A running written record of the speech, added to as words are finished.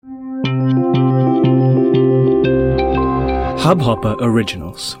Hubhopper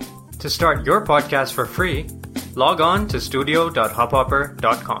Originals. To start your podcast for free, log on to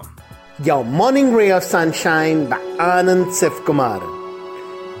studio.hubhopper.com. Your morning ray of sunshine by Anand Sivkumaran.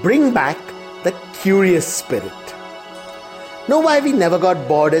 Bring back the curious spirit. Know why we never got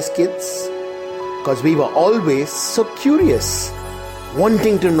bored as kids? Because we were always so curious.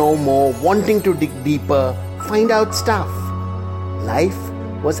 Wanting to know more, wanting to dig deeper, find out stuff. Life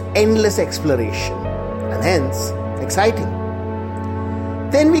was endless exploration and hence exciting.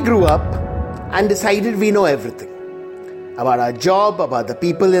 Then we grew up and decided we know everything. About our job, about the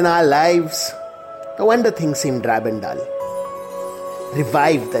people in our lives. No wonder things seem drab and dull.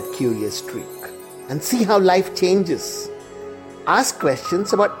 Revive that curious streak and see how life changes. Ask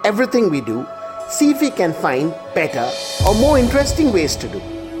questions about everything we do. See if we can find better or more interesting ways to do.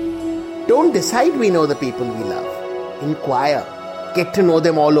 Don't decide we know the people we love. Inquire. Get to know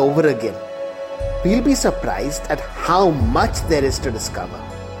them all over again. We'll be surprised at how much there is to discover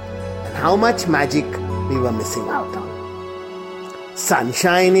and how much magic we were missing out on.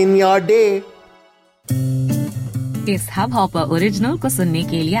 Sunshine in your day. इस hub hopper original को सुनने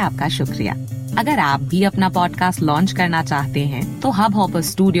के लिए आपका शुक्रिया। अगर आप भी अपना पॉडकास्ट लॉन्च करना चाहते हैं, तो हब हॉपर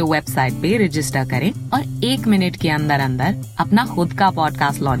स्टूडियो वेबसाइट पे रजिस्टर करें और 1 मिनट के अंदर अंदर अपना खुद का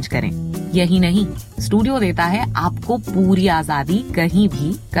पॉडकास्ट लॉन्च करें। यही नहीं, स्टूडियो देता है आपको पूरी आजादी कहीं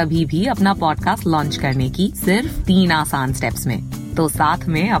भी कभी भी अपना पॉडकास्ट लॉन्च करने की, सिर्फ 3 आसान स्टेप्स में। तो साथ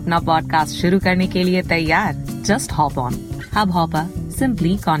में अपना पॉडकास्ट शुरू करने के लिए तैयार? Just hop on hub hopper,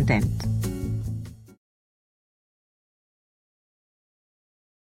 simply content.